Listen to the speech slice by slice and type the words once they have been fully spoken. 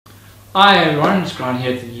Hi everyone, it's Grant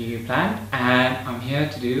here at the UU Plant, and I'm here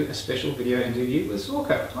to do a special video interview with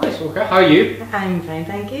Sorcha. Hi Sorcha, how are you? I'm fine,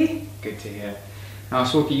 thank you. Good to hear. Now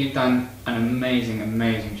Sorcha, you've done an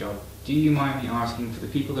amazing job. Do you mind me asking, for the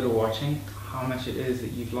people that are watching, how much it is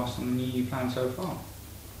that you've lost on the UU Plant so far?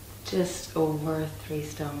 Just over 3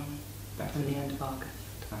 stone from the end of August.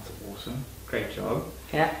 That's awesome. Great job.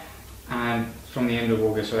 Yeah. And from the end of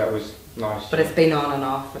August, so that was last But year. it's been on and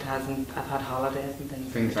off. It hasn't. I've had holidays and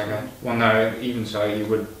things. Things like that. Well, no, even so,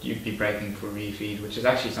 you'd be breaking for refeed, which is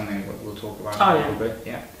actually something that we'll talk about a little bit.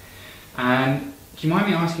 Yeah. And do you mind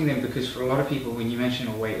me asking them, because for a lot of people, when you mention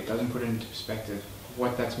a weight, it doesn't put it into perspective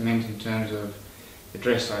what that's meant in terms of the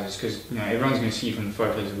dress sizes, because everyone's going to see from the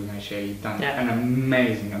photos that we're going to share, you've done an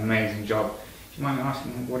amazing job. Do you mind me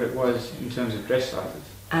asking what it was in terms of dress sizes?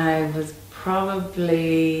 I was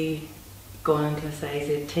probably going to a size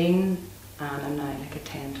 18, and I'm now like a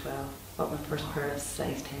 10, 12. Bought my first pair of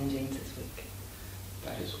size 10 jeans this week.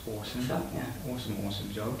 That is awesome. So, yeah.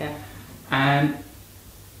 Awesome job. Yeah. And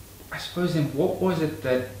I suppose then, what was it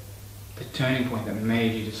that the turning point that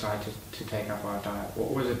made you decide to take up our diet?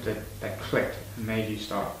 What was it that clicked and made you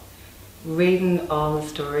start? Reading all the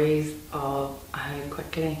stories of how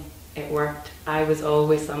quickly it worked. I was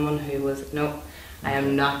always someone who was, no, I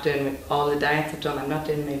am not doing all the diets I've done. I'm not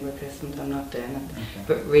doing meal replacement. I'm not doing it. Okay.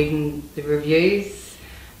 But reading the reviews,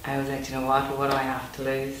 I was like, you know what do I have to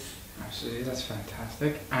lose? Absolutely, that's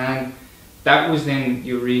fantastic. And that was then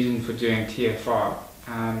your reason for doing TFR.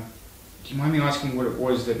 Do you mind me asking what it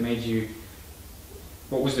was that made you,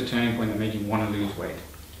 what was the turning point that made you want to lose weight?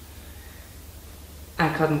 I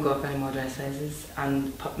couldn't go up any more dress sizes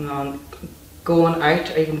and putting on, going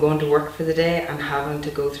out or even going to work for the day and having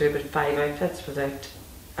to go through about 5 outfits without,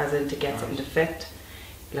 as in to get something to fit.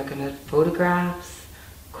 Looking at photographs,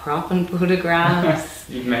 cropping photographs.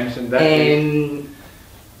 You mentioned that.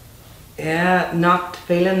 Yeah, not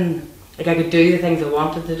feeling like I could do the things I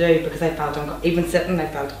wanted to do because I felt, even sitting I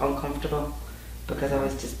felt uncomfortable because I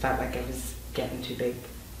just felt like I was getting too big.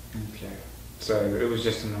 Okay. So it was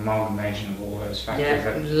just an amalgamation of all those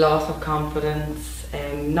factors. Yeah, loss of confidence,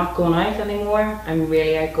 not going out anymore. I'm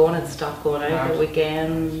really outgoing and stopped going out at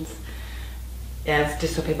weekends. Yeah, it's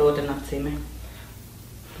just so people did not see me.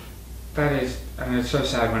 That is, and it's so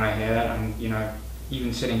sad when I hear that, and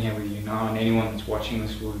even sitting here with you now, and anyone that's watching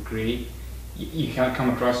this will agree, you can't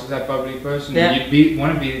come across as that bubbly person. Yeah. You'd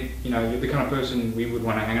want to be, you're the kind of person we would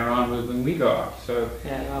want to hang around with when we go out. So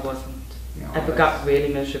yeah, no, I wasn't. I got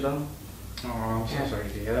really miserable. Oh, I'm so sorry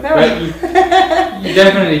to hear that. But you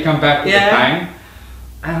definitely come back with a bang.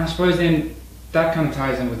 And I suppose then that kind of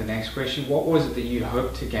ties in with the next question. What was it that you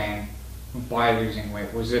hoped to gain by losing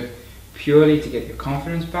weight? Was it purely to get your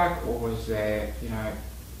confidence back, or was there,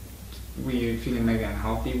 were you feeling maybe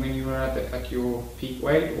unhealthy when you were at your peak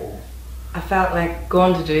weight? Or I felt like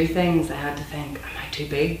going to do things, I had to think, am I too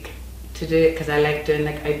big to do it? Because I like doing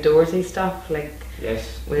like outdoorsy stuff, like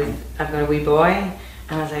I've got a wee boy.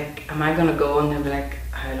 And I was like, am I going to go? And they'll be like,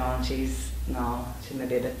 how long? She's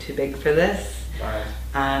maybe a bit too big for this. Right.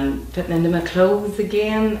 And fitting into my clothes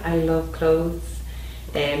again. I love clothes.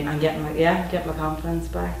 And getting my confidence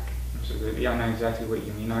back. Absolutely, I know exactly what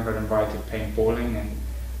you mean. I got invited to paintballing and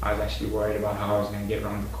I was actually worried about how I was going to get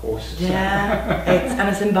around the course. Yeah,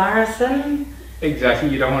 it's embarrassing. Exactly,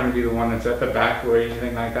 you don't want to be the one that's at the back or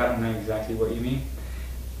anything like that. I know exactly what you mean.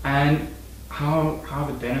 And how have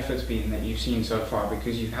the benefits been that you've seen so far?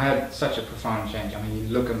 Because you've had such a profound change. I mean, you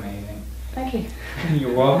look amazing. Thank you.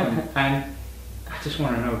 You're welcome. And I just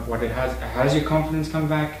want to know what it has. Has your confidence come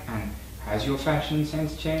back, and has your fashion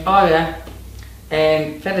sense changed? Oh yeah.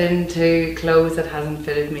 Fit into clothes that hasn't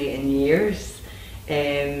fitted me in years.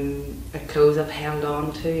 Clothes I've held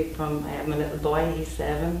on to from I have my little boy. He's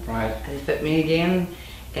 7. Right. And he fit me again.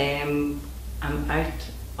 I'm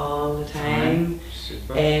out all the time.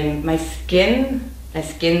 Super. My skin,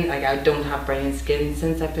 like I don't have brilliant skin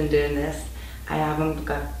since I've been doing this. I haven't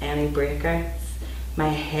got any breakouts. My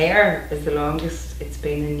hair is the longest it's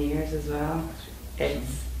been in years as well.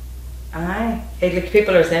 Like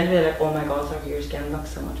people are saying to me like, oh my God, Sorcha, your skin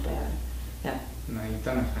looks so much better. Yeah. No, you've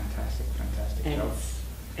done a fantastic job.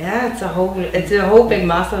 Yeah, it's a whole big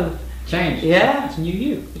massive change. Yeah. It's new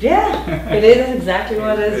you. Yeah, it is. That's exactly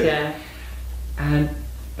what it is. Yeah. And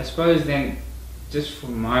I suppose then, just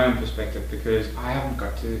from my own perspective, because I haven't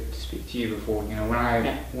got to speak to you before,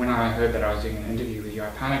 when I heard that I was doing an interview with you, I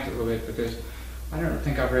panicked a little bit because I don't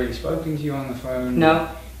think I've really spoken to you on the phone. No,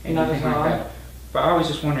 not at all. Like that. But I was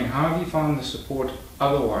just wondering, how have you found the support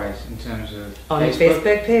otherwise in terms of on the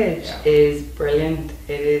Facebook page? Is brilliant.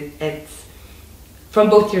 It's from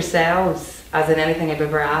both yourselves as in anything I've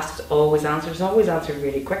ever asked, it's always answered. It's always answered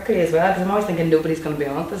really quickly as well, because I'm always thinking nobody's going to be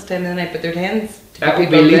on at this time of the night, but there tends to that be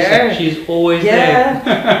would be people Lisa. there. She's always there.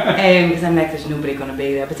 there. Because I'm like, there's nobody going to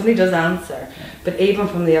be there, but somebody does answer. But even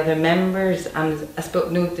from the other members, and I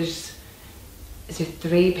spoke, no, there's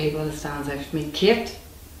 3 people that stands out for me. Kate.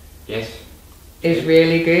 Yes. Is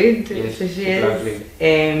really good. Yes, so she she's is. lovely.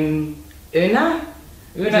 Una,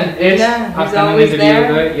 yes. who's always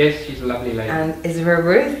there. Yes, she's a lovely lady. And is there a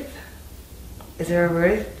Ruth?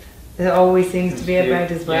 There always seems to be about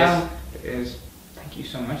as well. Yes, it is. Thank you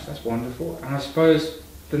so much, that's wonderful. And I suppose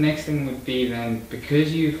the next thing would be then,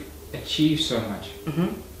 because you've achieved so much,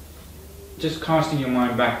 just casting your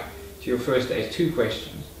mind back to your first days, 2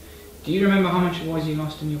 questions. Do you remember how much it was you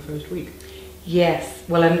lost in your first week? Yes,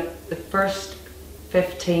 well in the first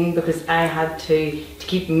 15, because I had to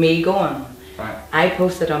keep me going. Right. I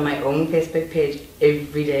posted on my own Facebook page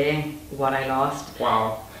every day what I lost.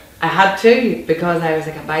 Wow. I had to, because I was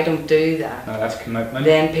like, if I don't do that, no, that's commitment.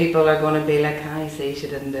 Then people are going to be like, I see she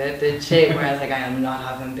didn't do it, did she? Whereas like I am not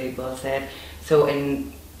having people say it. So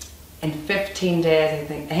in 15 days, I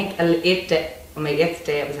think my 8th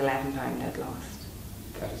day it was £11 I'd lost.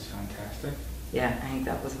 That is fantastic. Yeah, I think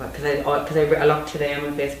that was what, because I looked today on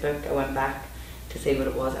my Facebook, I went back to see what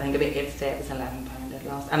it was. I think about 8th day it was £11 I'd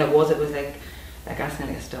lost, and it was like that's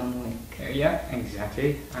nearly a stone a week. Yeah,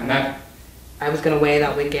 exactly. And that I was going to weigh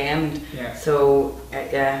that weekend. Yeah. So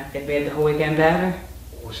it made the whole weekend better.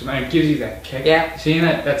 Awesome, and it gives you that kick. Yeah. Seeing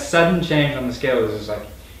that sudden change on the scales is like,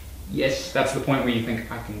 yes, that's the point where you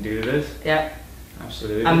think I can do this. Yeah.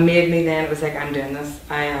 Absolutely. And made me then, it was like, I'm doing this.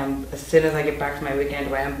 I am, as soon as I get back to my weekend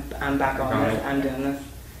away, I'm back on this, I'm doing this.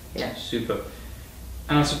 Yeah. Super.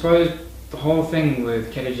 And I suppose the whole thing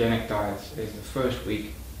with ketogenic diets is the first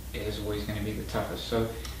week is always going to be the toughest. So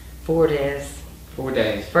 4 days. 4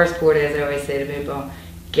 days. First 4 days, I always say to people,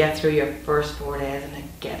 get through your first 4 days and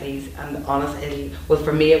like get easy. And honestly, well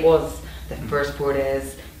for me it was the first 4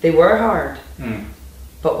 days. They were hard.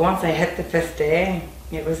 But once I hit the 5th day,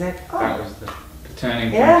 it was like, oh. That was the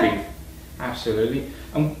turning point. Absolutely.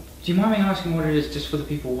 And do you mind me asking what it is, just for the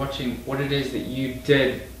people watching, what it is that you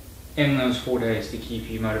did in those 4 days to keep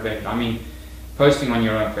you motivated? I mean, posting on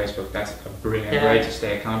your own Facebook, that's a brilliant way to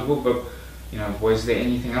stay accountable, but you know, was there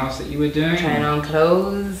anything else that you were doing? Trying on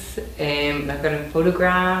clothes, looking at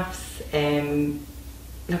photographs,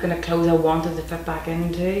 looking at clothes I wanted to fit back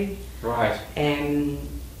into. Right.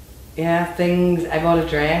 Yeah, things, I bought a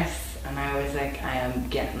dress and I was like, I am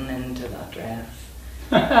getting into that dress.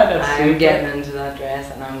 I'm getting into that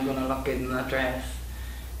dress and I'm going to look good in that dress.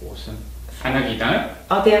 Awesome. And have you done it?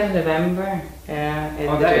 At the end of November, yeah.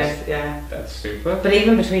 In the dress, yeah. That's super. But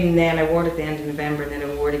even between then, I wore it at the end of November and then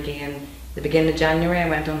I wore it again the beginning of January. I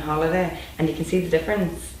went on holiday and you can see the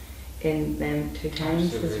difference in them 2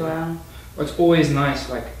 times as well. Well, it's always nice,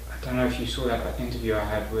 like, I don't know if you saw that interview I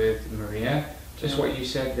had with Maria, just what you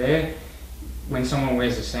said there. When someone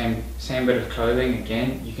wears the same bit of clothing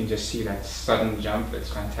again, you can just see that sudden jump. It's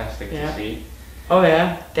fantastic to see. Oh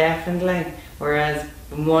yeah, definitely. Whereas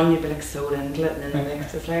one you'd be like so into it, and then the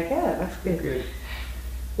next it's like, yeah, that's good.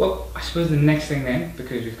 Well, I suppose the next thing then,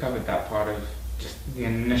 because we've covered that part of just the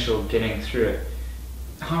initial getting through it,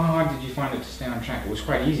 how hard did you find it to stay on track? It was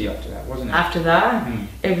quite easy after that, wasn't it? After that,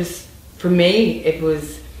 it was, for me, it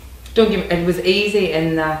was, it was easy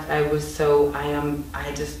in that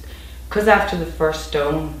because after the first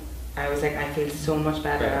stone, I was like, I feel so much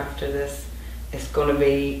better after this. It's going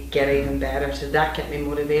to get even better. So that kept me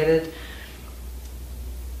motivated.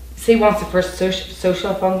 See, once the first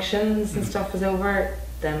social functions and stuff was over,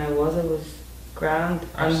 then it was grand.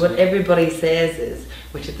 Absolutely. And what everybody says is,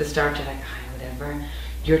 which at the start you're like, whatever,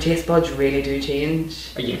 your taste buds really do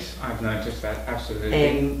change. Yes, I've noticed that,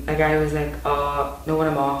 absolutely. A guy was like, oh, no, when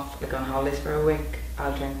I'm off, like on holidays for a week,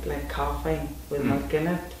 I'll drink like coffee with milk in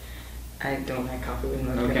it. I don't like coffee with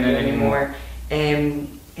milk in it anymore.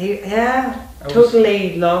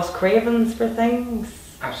 Totally lost cravings for things.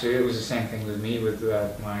 Absolutely, it was the same thing with me with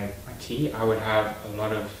my tea. I would have a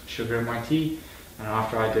lot of sugar in my tea, and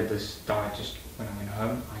after I did this diet, just when I went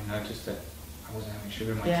home, I noticed that I wasn't having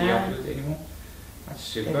sugar in my tea afterwards anymore. That's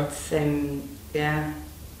super. It's yeah,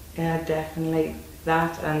 definitely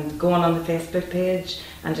that, and going on the Facebook page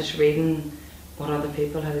and just reading what other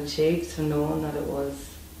people had achieved, so knowing that it was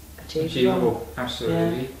achievable.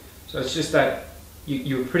 Absolutely. Yeah. So it's just that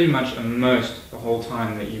you were pretty much immersed the whole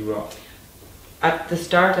time that you were. At the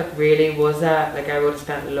start, it really was that. Like I would have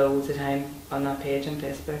spent loads of time on that page on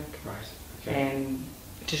Facebook. Right. Okay.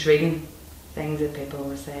 Just reading things that people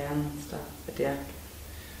were saying and stuff. But yeah.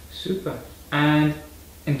 Super. And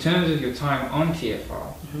in terms of your time on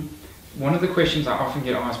TFR, one of the questions I often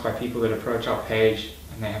get asked by people that approach our page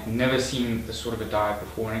and they have never seen this sort of a diet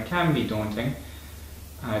before, and it can be daunting,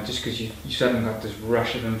 just because you suddenly got this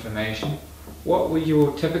rush of information. What would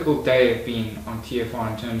your typical day have been on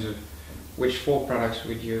TFR in terms of which 4 products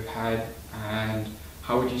would you have had, and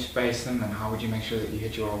how would you space them, and how would you make sure that you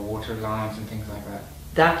hit your water allowance and things like that?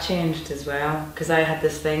 That changed as well, because I had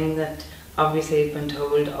this thing that obviously I've been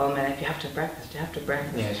told all my life, you have to have breakfast, you have to have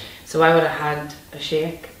breakfast. Yes. So I would have had a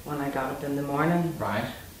shake when I got up in the morning. Right.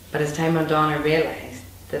 But as time went on, I realised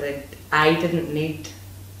that I didn't need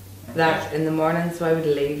that in the morning, so I would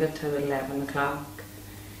leave it till 11 o'clock.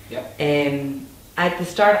 Yep. At the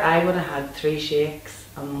start, I would have had 3 shakes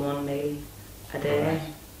and 1 meal a day. Right.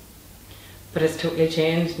 But it's totally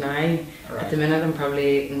changed now. Right. At the minute, I'm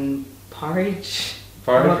probably eating porridge.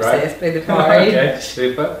 Porridge, I'm obsessed right? by the porridge. Okay,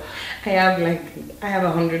 super. I have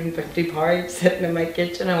 150 porridge sitting in my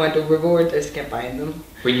kitchen. I went overboard just to get buying them.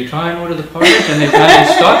 When you try and order the porridge and they can't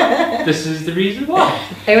in stock, this is the reason why.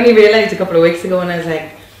 I only realised a couple of weeks ago, and I was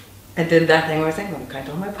like, I did that thing where I was like, I'm going to count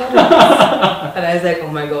all my porridge. And I was like, oh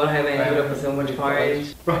my god, how have I ended up with so much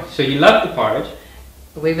porridge? Right, so you love the porridge.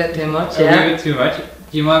 A wee bit too much, A yeah. wee bit too much.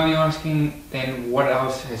 Do you mind me asking then what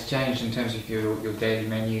else has changed in terms of your daily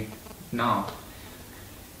menu now?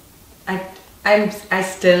 I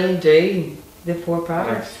still do the 4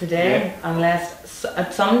 products Yes. today, Yeah. unless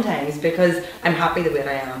sometimes, because I'm happy the way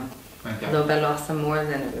I am. Okay. Although if I lost some more,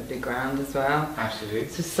 then it would be grand as well. Absolutely.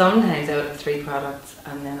 So sometimes I would have 3 products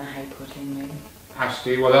and then a high protein meal.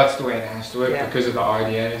 Absolutely. Well, that's the way it has to work because of the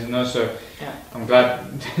idea, isn't it? So I'm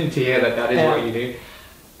glad to hear that is what you do.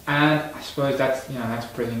 And I suppose that's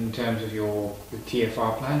brilliant in terms of your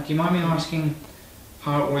TFR plan. Do you mind me asking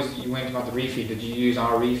how it was that you went about the refeed? Did you use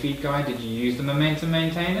our refeed guide? Did you use the momentum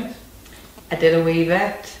maintainers? I did a wee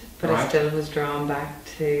bit, but Right. I still was drawn back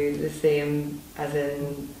to the same as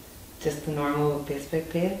in just the normal Facebook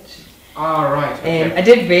page. Ah, right. Okay. I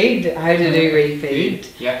did read how to do refeed.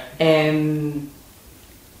 Yeah.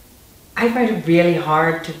 I found it really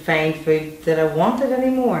hard to find food that I wanted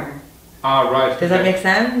anymore. Ah, right. Does that make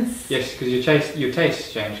sense? Yes, because your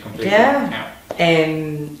taste changed completely. Yeah.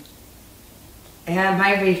 Yeah,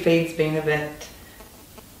 my refeed's been a bit.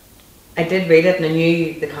 I did read it and I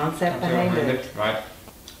knew the concept behind it, right?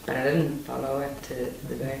 but I didn't follow it to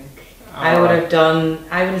the book. Oh, I would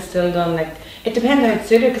have still done it depends how it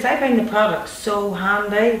suited, because I find the product so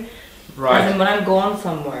handy. Right. As in when I'm going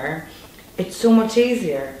somewhere, it's so much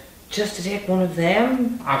easier just to take one of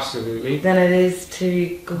them. Absolutely. Than it is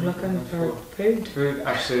to go looking for food. Food,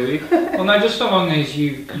 absolutely. Well, no, just so long as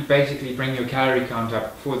you basically bring your calorie count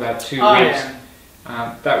up for that 2 weeks.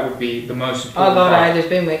 Yeah. That would be the most important. Oh god, part. there's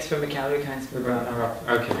been weeks where my calorie counts been brought up.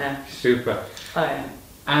 Okay, Yeah. super. Oh yeah.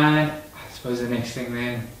 And I suppose the next thing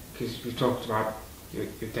then, because we've talked about your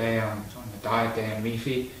day on the diet day and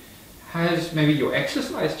refeed, has maybe your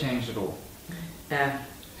exercise changed at all? Yeah.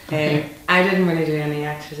 I didn't really do any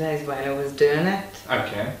exercise while I was doing it.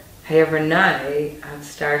 Okay. However, now I've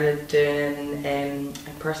started doing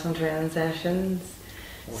personal training sessions.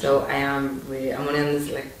 Awesome. So I'm only in this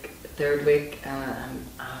 3rd week and I'm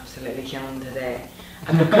absolutely killing today.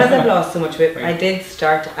 And because I've lost so much weight, I did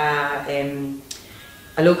start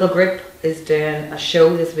a local group is doing a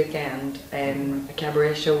show this weekend, a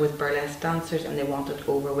cabaret show with burlesque dancers, and they wanted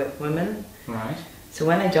overweight women. Right. So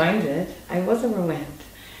when I joined it, I was overweight.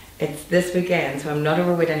 It's this weekend, so I'm not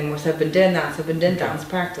overweight anymore. So I've been doing that. So I've been doing dance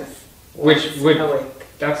practice. Which would a week.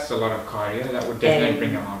 That's a lot of cardio. That would definitely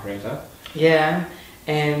bring your heart rate up. Yeah.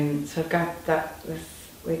 So I've got that this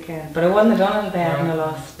weekend. But I wouldn't have done it if I hadn't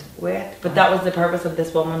lost weight. But that was the purpose of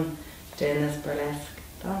this woman doing this burlesque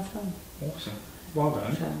dancing. Awesome. Well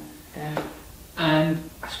done. So, yeah. And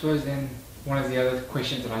I suppose then one of the other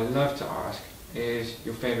questions that I love to ask is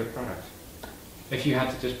your favourite product. If you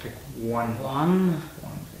had to just pick one favourite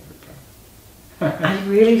product. I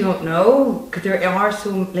really don't know, because there are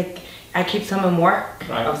so I keep some in work,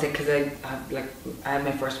 right. Obviously, because I had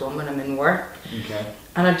my first one when I'm in work. Okay.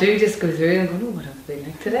 And I do just go through and go, oh, what have they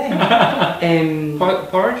like today?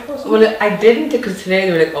 Porridge was it? Well, I didn't, because today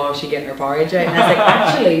they were like, oh, is she getting her porridge out? And I was like,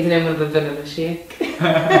 actually, today I'm going to have a vanilla shake.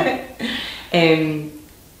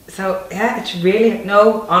 So, yeah, it's really,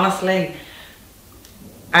 no, honestly,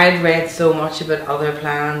 I'd read so much about other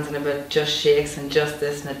plans and about just shakes and just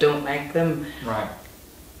this, and I don't like them. Right.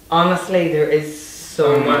 Honestly, there is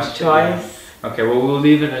so much choice. Okay, well, we'll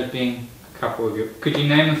leave it as being a couple of your... Could you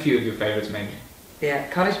name a few of your favourites, maybe? Yeah,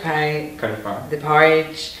 cottage pie, the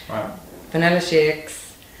porridge, right. vanilla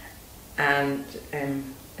shakes, and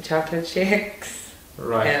chocolate shakes.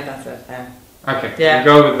 Right. Yeah, that's it. Okay, yeah.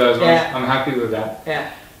 we'll go with those ones. Yeah. I'm happy with that.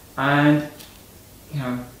 Yeah. And,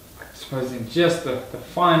 suppose then just the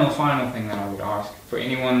final thing that I would ask for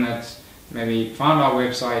anyone that's maybe found our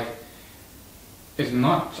website, is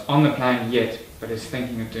not on the plan yet, but is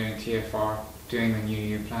thinking of doing TFR, doing the New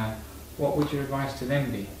Year plan, what would your advice to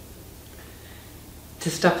them be?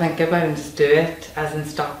 To stop thinking about it and just do it, as in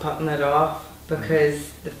stop putting it off,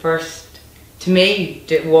 because the first, to me,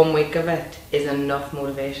 1 week of it is enough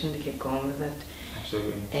motivation to keep going with it.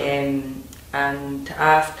 Absolutely. And to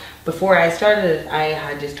ask, before I started, I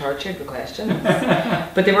had just tortured with questions,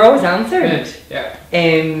 but they were always answered. Yeah.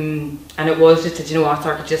 And it was just that, you know what,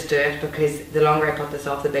 Sorcha, just do it, because the longer I put this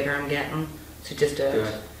off, the bigger I'm getting. So just do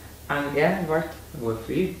it. And yeah, it worked. It worked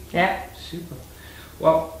for you? Yeah. Super.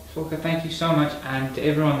 Well, Sorcha, thank you so much, and to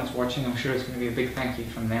everyone that's watching, I'm sure it's going to be a big thank you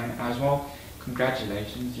from them as well.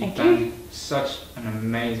 Congratulations. You've done such an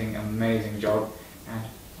amazing job, and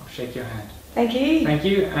I'll shake your hand. Thank you. Thank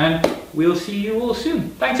you, and we'll see you all soon.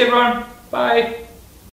 Thanks everyone. Bye.